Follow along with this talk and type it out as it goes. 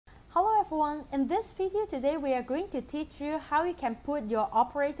everyone, in this video today we are going to teach you how you can put your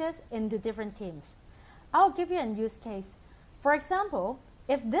operators into different teams. I'll give you a use case. For example,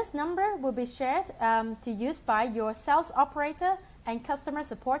 if this number will be shared to use by your sales operator and customer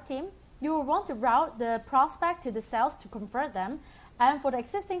support team, you will want to route the prospect to the sales to convert them, and for the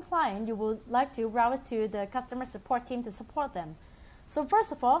existing client you would like to route it to the customer support team to support them. So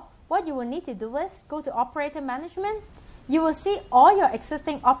first of all, what you will need to do is go to operator management. You will see all your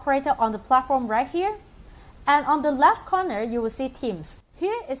existing operator on the platform right here, and on the left corner you will see teams.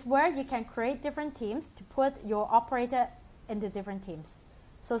 Here is where you can create different teams to put your operator into different teams.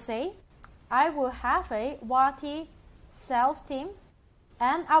 So say I will have a Wati sales team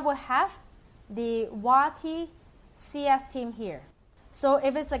and I will have the Wati CS team here. So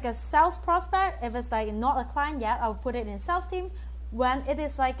if it's like a sales prospect, if it's like not a client yet, I'll put it in sales team. When it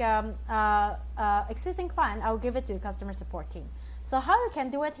is like existing client, I'll give it to customer support team. So how you can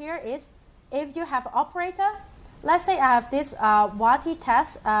do it here is, if you have operator, let's say I have this Wati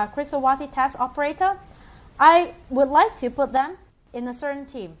test, Crystal Wati test operator, I would like to put them in a certain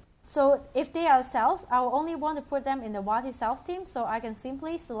team. So if they are sales, I will only want to put them in the Wati sales team, so I can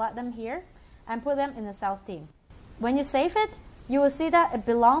simply select them here and put them in the sales team. When you save it, you will see that it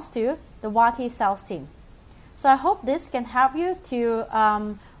belongs to the Wati sales team. So I hope this can help you to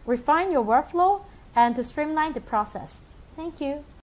refine your workflow and to streamline the process. Thank you.